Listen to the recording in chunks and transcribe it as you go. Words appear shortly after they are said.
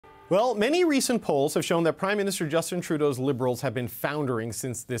Well, many recent polls have shown that Prime Minister Justin Trudeau's Liberals have been foundering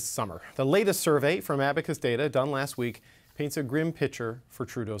since this summer. The latest survey from Abacus Data, done last week, paints a grim picture for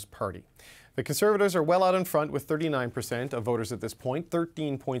Trudeau's party. The Conservatives are well out in front with 39% of voters at this point,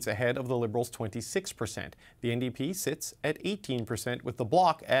 13 points ahead of the Liberals' 26%. The NDP sits at 18%, with the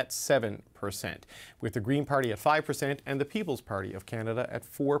Bloc at 7%, with the Green Party at 5% and the People's Party of Canada at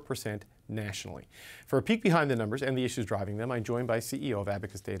 4% nationally. For a peek behind the numbers and the issues driving them, I'm joined by CEO of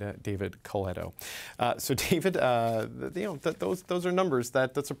Abacus Data, David Coletto. So, David, those are numbers.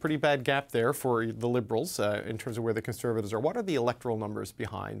 That's a pretty bad gap there for the Liberals in terms of where the Conservatives are. What are the electoral numbers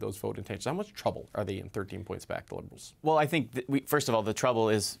behind those vote intentions? How much trouble are they in 13 points back, the Liberals? Well, I think first of all, the trouble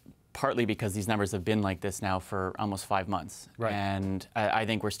is partly because these numbers have been like this now for almost 5 months. Right. And I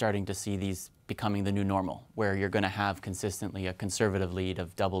think we're starting to see these becoming the new normal, where you're going to have consistently a Conservative lead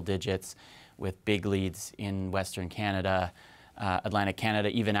of double digits with big leads in Western Canada, Atlantic Canada,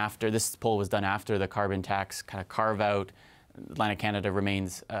 even after, this poll was done after the carbon tax kind of carve out. Atlantic Canada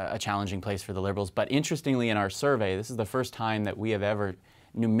remains a challenging place for the Liberals. But interestingly, in our survey, this is the first time that we have ever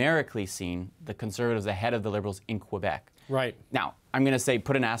numerically seen the Conservatives ahead of the Liberals in Quebec. Right. Now, I'm going to say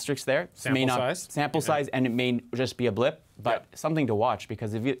put an asterisk there. Sample size, and it may just be a blip, but something to watch,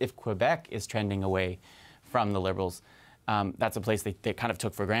 because if Quebec is trending away from the Liberals, that's a place they kind of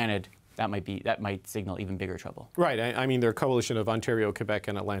took for granted. That might signal even bigger trouble. Right. I mean, their coalition of Ontario, Quebec,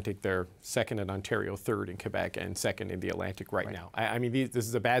 and Atlantic, they're second in Ontario, third in Quebec, and second in the Atlantic right now. I mean, this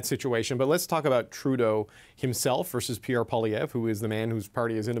is a bad situation. But let's talk about Trudeau himself versus Pierre, who is the man whose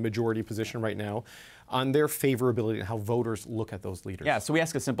party is in a majority position right now, on their favorability and how voters look at those leaders. Yeah, so we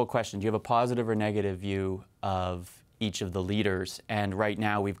ask a simple question. Do you have a positive or negative view of each of the leaders? And right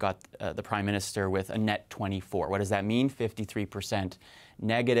now we've got the Prime Minister with a net 24. What does that mean? 53%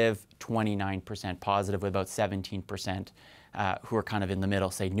 negative, 29% positive, with about 17% who are kind of in the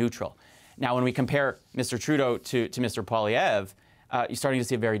middle, say neutral. Now, when we compare Mr. Trudeau to Mr. Poilievre, you're starting to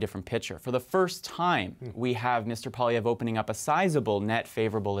see a very different picture. For the first time, we have Mr. Poilievre opening up a sizable net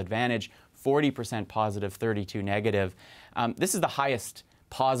favorable advantage, 40% positive, 32 negative. This is the highest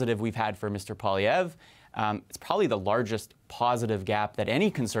positive we've had for Mr. Poilievre. It's probably the largest positive gap that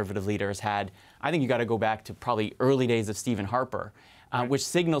any Conservative leader has had. I think you got to go back to probably early days of Stephen Harper, which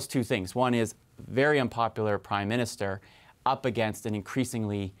signals two things. One is very unpopular Prime Minister up against an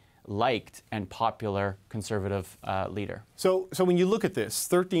increasingly liked and popular Conservative leader. So when you look at this,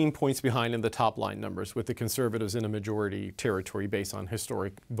 13 points behind in the top line numbers, with the Conservatives in a majority territory based on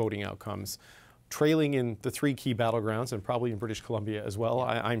historic voting outcomes, trailing in the three key battlegrounds and probably in British Columbia as well,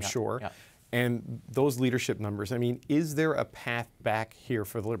 I'm sure. Yeah. And those leadership numbers, I mean, is there a path back here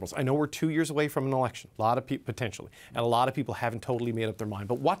for the Liberals? I know we're 2 years away from an election, a lot of people potentially, and a lot of people haven't totally made up their mind.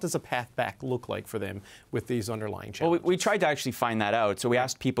 But what does a path back look like for them with these underlying challenges? Well, we tried to actually find that out. So we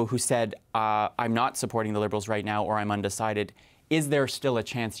asked people who said, I'm not supporting the Liberals right now, or I'm undecided. Is there still a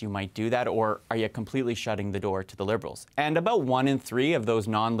chance you might do that, or are you completely shutting the door to the Liberals? And about 1 in 3 of those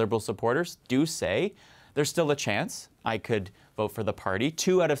non-Liberal supporters do say there's still a chance I could vote for the party.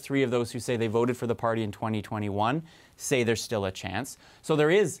 2 out of 3 of those who say they voted for the party in 2021 say there's still a chance. So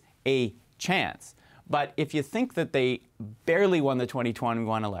there is a chance. But if you think that they barely won the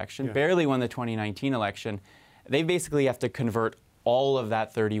 2021 election, barely won the 2019 election, they basically have to convert all of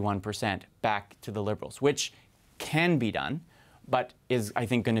that 31% back to the Liberals, which can be done, but is, I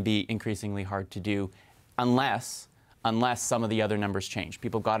think, going to be increasingly hard to do unless some of the other numbers change.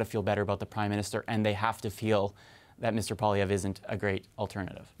 People got to feel better about the Prime Minister, and they have to feel that Mr. Poilievre isn't a great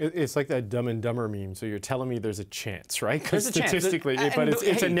alternative. It's like that Dumb and Dumber meme. So you're telling me there's a chance, right? Because statistically, but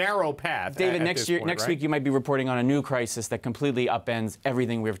it's a narrow path. David, next week you might be reporting on a new crisis that completely upends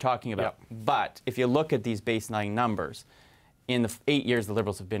everything we were talking about. Yep. But if you look at these baseline numbers, in the 8 years the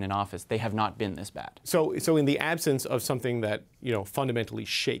Liberals have been in office, they have not been this bad. So in the absence of something that, you know, fundamentally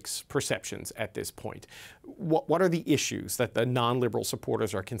shakes perceptions at this point, what are the issues that the non-Liberal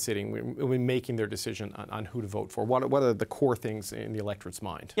supporters are considering when making their decision on who to vote for? What are the core things in the electorate's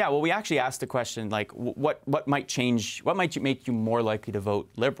mind? Yeah, well, we actually asked the question, like, what might change, what might make you more likely to vote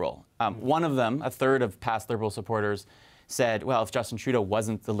Liberal? One of them, a third of past Liberal supporters, said, well, if Justin Trudeau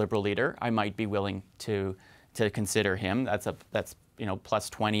wasn't the Liberal leader, I might be willing to consider him. That's you know, plus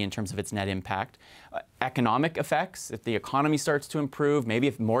 20 in terms of its net impact. Economic effects, if the economy starts to improve, maybe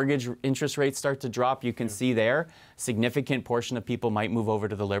if mortgage interest rates start to drop, you can see there, significant portion of people might move over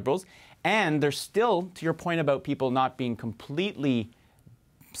to the Liberals. And there's still, to your point about people not being completely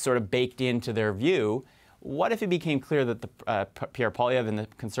sort of baked into their view, what if it became clear that the Pierre Poilievre and the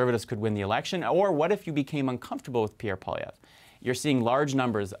Conservatives could win the election? Or what if you became uncomfortable with Pierre Poilievre? You're seeing large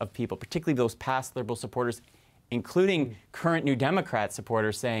numbers of people, particularly those past Liberal supporters, including current New Democrat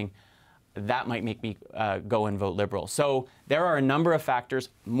supporters saying, that might make me go and vote Liberal. So there are a number of factors,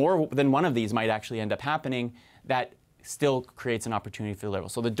 more than one of these might actually end up happening, that still creates an opportunity for the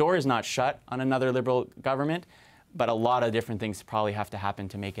Liberals. So the door is not shut on another Liberal government, but a lot of different things probably have to happen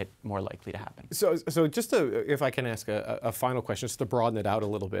to make it more likely to happen. So just to, if I can ask a final question, just to broaden it out a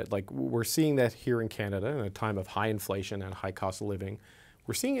little bit, like we're seeing that here in Canada in a time of high inflation and high cost of living.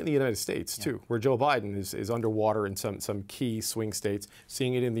 We're seeing it in the United States too, where Joe Biden is underwater in some key swing states,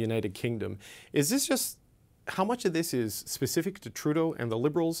 seeing it in the United Kingdom. Is this just, how much of this is specific to Trudeau and the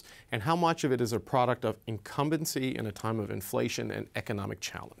Liberals, and how much of it is a product of incumbency in a time of inflation and economic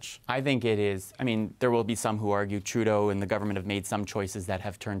challenge? I think it is. I mean, there will be some who argue Trudeau and the government have made some choices that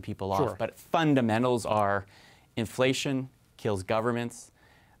have turned people off, but fundamentals are inflation kills governments.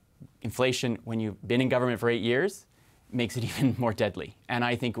 Inflation, when you've been in government for 8 years, makes it even more deadly. And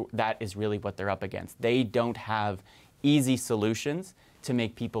I think that is really what they're up against. They don't have easy solutions to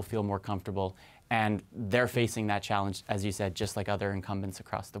make people feel more comfortable. And they're facing that challenge, as you said, just like other incumbents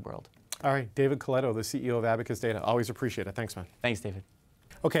across the world. All right, David Coletto, the CEO of Abacus Data. Always appreciate it. Thanks, man. Thanks, David.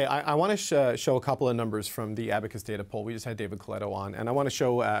 Okay, I want to show a couple of numbers from the Abacus Data poll. We just had David Coletto on, and I want to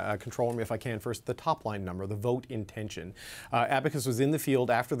show, control me if I can, first the top line number, the vote intention. Abacus was in the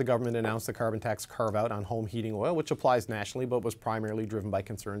field after the government announced the carbon tax carve-out on home heating oil, which applies nationally, but was primarily driven by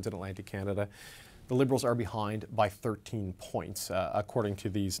concerns in Atlantic Canada. The Liberals are behind by 13 points, according to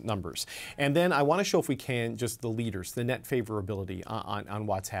these numbers. And then I want to show, if we can, just the leaders, the net favorability on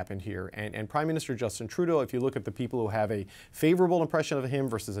what's happened here. And Prime Minister Justin Trudeau, if you look at the people who have a favorable impression of him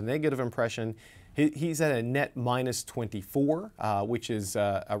versus a negative impression, he's at a net minus 24, which is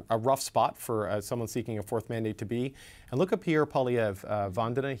a rough spot for someone seeking a fourth mandate to be. And look at Pierre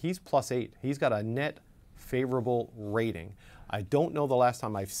Poilievre, he's plus 8. He's got a net favorable rating. I don't know the last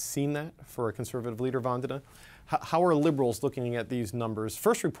time I've seen that for a Conservative leader, Vandana. How are Liberals looking at these numbers,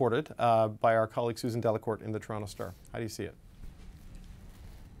 first reported by our colleague Susan Delacourt in the Toronto Star? How do you see it?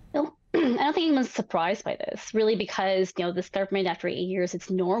 Well, I don't think anyone's surprised by this, really, because, this government, after 8 years, it's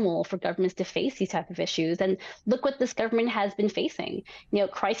normal for governments to face these type of issues. And look what this government has been facing.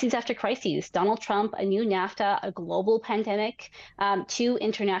 Crises after crises. Donald Trump, a new NAFTA, a global pandemic, 2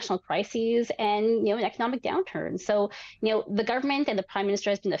 international crises, and, an economic downturn. So, the government and the Prime Minister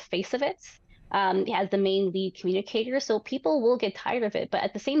has been the face of it. As the main lead communicator, so people will get tired of it. But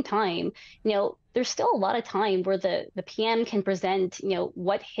at the same time, there's still a lot of time where the PM can present,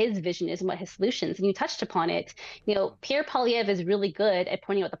 what his vision is and what his solutions. And you touched upon it. Pierre Poilievre is really good at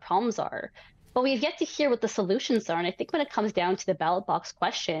pointing out what the problems are. But we've yet to hear what the solutions are. And I think when it comes down to the ballot box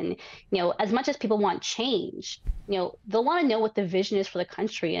question, as much as people want change, they'll want to know what the vision is for the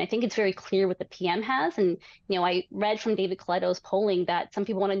country. And I think it's very clear what the PM has. And, I read from David Coletto's polling that some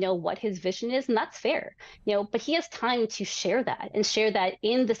people want to know what his vision is, and that's fair. But he has time to share that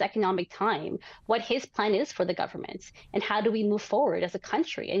in this economic time, what his plan is for the government and how do we move forward as a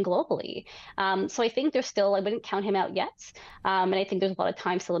country and globally. So I think there's still, I wouldn't count him out yet. And I think there's a lot of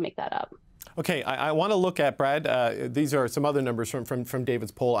time still to make that up. Okay, I want to look at, Brad, these are some other numbers from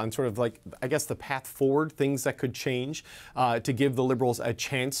David's poll on sort of like, I guess, the path forward, things that could change to give the Liberals a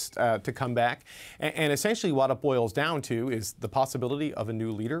chance to come back. And essentially what it boils down to is the possibility of a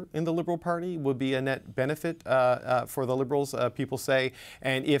new leader in the Liberal Party would be a net benefit for the Liberals, people say.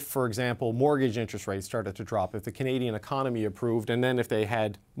 And if, for example, mortgage interest rates started to drop, if the Canadian economy improved, and then if they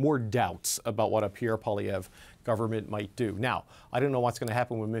had more doubts about what a Pierre Poilievre government might do. Now, I don't know what's going to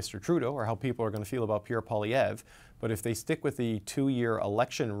happen with Mr. Trudeau or how people are going to feel about Pierre Poilievre, but if they stick with the 2-year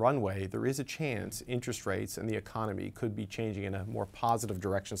election runway, there is a chance interest rates and the economy could be changing in a more positive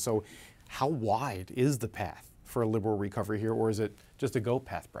direction. So how wide is the path for a Liberal recovery here, or is it just a go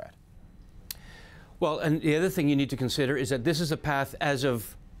path, Brad? Well, and the other thing you need to consider is that this is a path as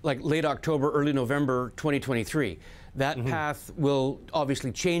of like late October, early November 2023. That path will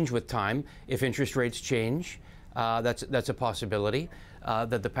obviously change with time if interest rates change. That's a possibility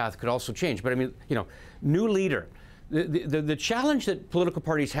that the path could also change. But I mean, new leader. The challenge that political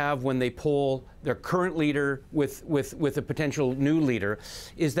parties have when they poll their current leader with a potential new leader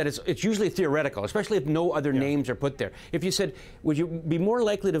is that it's usually theoretical, especially if no other names are put there. If you said, would you be more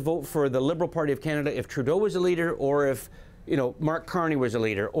likely to vote for the Liberal Party of Canada if Trudeau was a leader, or if Mark Carney was a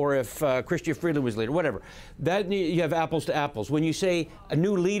leader, or if Chrystia Freeland was a leader, whatever. That you have apples to apples. When you say a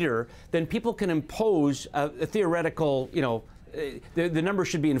new leader, then people can impose a theoretical, the number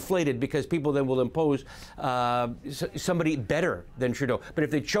should be inflated because people then will impose somebody better than Trudeau. But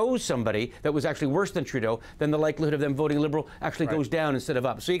if they chose somebody that was actually worse than Trudeau, then the likelihood of them voting Liberal actually goes down instead of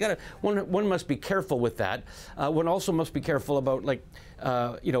up. So you got to, one must be careful with that. One also must be careful about,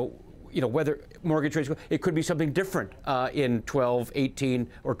 whether mortgage rates, it could be something different in 12, 18,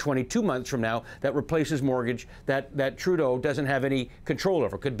 or 22 months from now that replaces mortgage that Trudeau doesn't have any control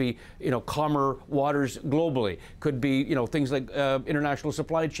over. Could be, calmer waters globally. Could be, things like international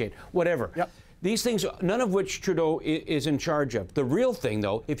supply chain, whatever. Yep. These things, none of which Trudeau is in charge of. The real thing,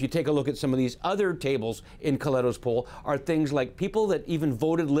 though, if you take a look at some of these other tables in Coletto's poll, are things like people that even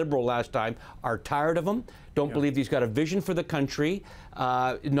voted Liberal last time are tired of him, don't believe he's got a vision for the country,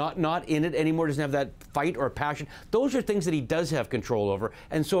 not in it anymore, doesn't have that fight or passion. Those are things that he does have control over.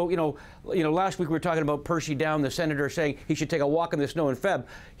 And so, last week we were talking about Percy Down, the senator, saying he should take a walk in the snow in Feb.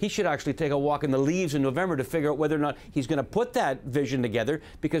 He should actually take a walk in the leaves in November to figure out whether or not he's going to put that vision together,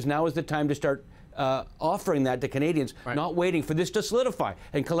 because now is the time to start offering that to Canadians, not waiting for this to solidify.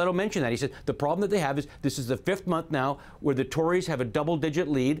 And Coletto mentioned that. He said the problem that they have is this is the 5th month now where the Tories have a double-digit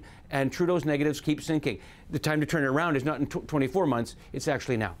lead and Trudeau's negatives keep sinking. The time to turn it around is not in 24 months, it's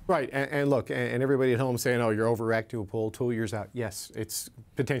actually now. Right, and look, and everybody at home saying, oh, you're overreacting to a poll 2 years out. Yes, it's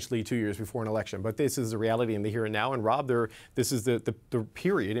potentially 2 years before an election, but this is the reality in the here and now. And Rob, this is the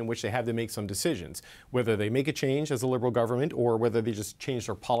period in which they have to make some decisions, whether they make a change as a Liberal government or whether they just change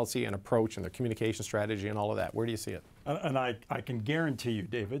their policy and approach and their communication strategy and all of that. Where do you see it? And I can guarantee you,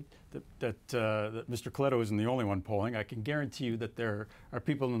 David, that Mr. Coletto isn't the only one polling. I can guarantee you that there are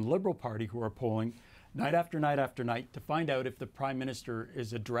people in the Liberal Party who are polling night after night after night to find out if the Prime Minister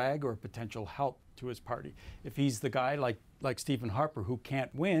is a drag or a potential help to his party. If he's the guy like Stephen Harper who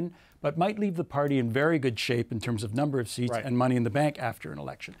can't win, but might leave the party in very good shape in terms of number of seats and money in the bank after an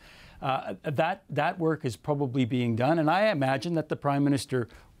election. That work is probably being done, and I imagine that the Prime Minister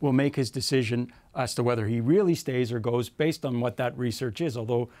will make his decision as to whether he really stays or goes based on what that research is,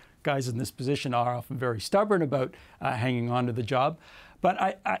 although guys in this position are often very stubborn about hanging on to the job. But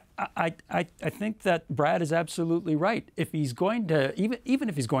I think that Brad is absolutely right. If he's going to, even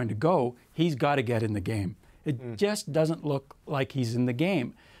if he's going to go, he's got to get in the game. It just doesn't look like he's in the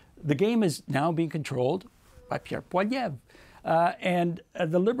game. The game is now being controlled by Pierre Poilievre. And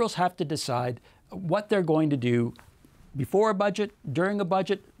the Liberals have to decide what they're going to do before a budget, during a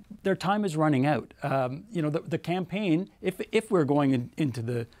budget. Their time is running out. The campaign, if we're going into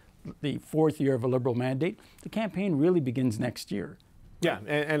the 4th year of a Liberal mandate, the campaign really begins next year. Yeah,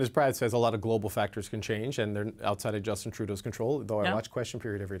 and as Brad says, a lot of global factors can change, and they're outside of Justin Trudeau's control, though I watch Question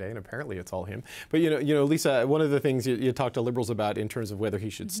Period every day, and apparently it's all him. But, Lisa, one of the things you talk to Liberals about in terms of whether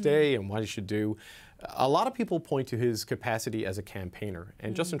he should stay and what he should do, a lot of people point to his capacity as a campaigner,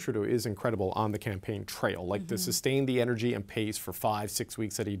 and Justin Trudeau is incredible on the campaign trail, like to sustain the energy and pace for 5-6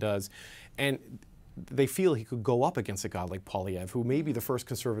 weeks that he does. And they feel he could go up against a guy like Poilievre, who may be the first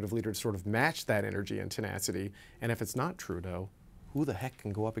Conservative leader to sort of match that energy and tenacity. And if it's not Trudeau, who the heck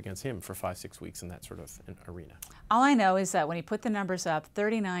can go up against him for 5-6 weeks in that sort of an arena? All I know is that when he put the numbers up,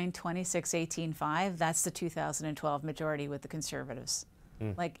 39, 26, 18, 5, that's the 2012 majority with the Conservatives.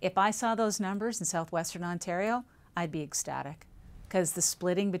 Like, if I saw those numbers in southwestern Ontario, I'd be ecstatic, because the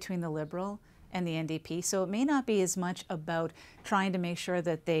splitting between the Liberal and the NDP, so it may not be as much about trying to make sure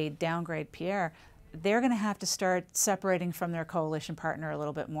that they downgrade Pierre. They're going to have to start separating from their coalition partner a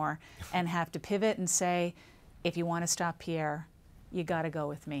little bit more and have to pivot and say, if you want to stop Pierre, you got to go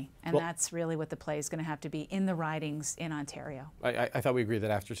with me. And that's really what the play is going to have to be in the ridings in Ontario. I thought we agreed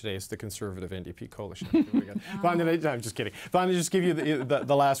that after today it's the Conservative NDP coalition. I'm just kidding. Vanya, just give you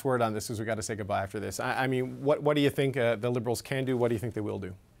the last word on this, because we've got to say goodbye after this. I mean, what do you think the Liberals can do? What do you think they will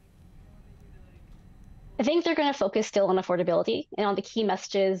do? I think they're going to focus still on affordability and on the key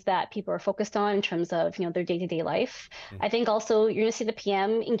messages that people are focused on in terms of, their day-to-day life. I think also you're going to see the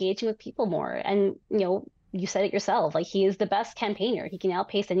PM engaging with people more, and, you said it yourself, like, he is the best campaigner. He can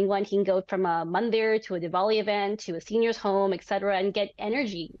outpace anyone. He can go from a Mandir to a Diwali event to a senior's home, et cetera, and get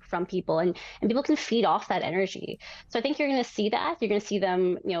energy from people, and people can feed off that energy. So I think you're going to see that. You're going to see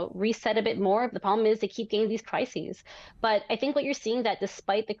them, reset a bit more. The problem is they keep getting these crises. But I think what you're seeing, that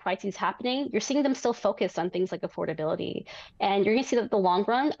despite the crises happening, you're seeing them still focus on things like affordability. And you're going to see that in the long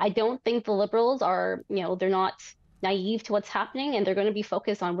run, I don't think the Liberals are, they're not naive to what's happening, and they're going to be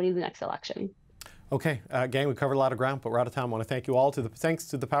focused on winning the next election. Okay, gang, we covered a lot of ground, but we're out of time. I want to thank you all. Thanks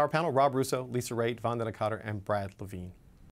to the Power Panel, Rob Russo, Lisa Raitt, Vandana Cotter, and Brad Levine.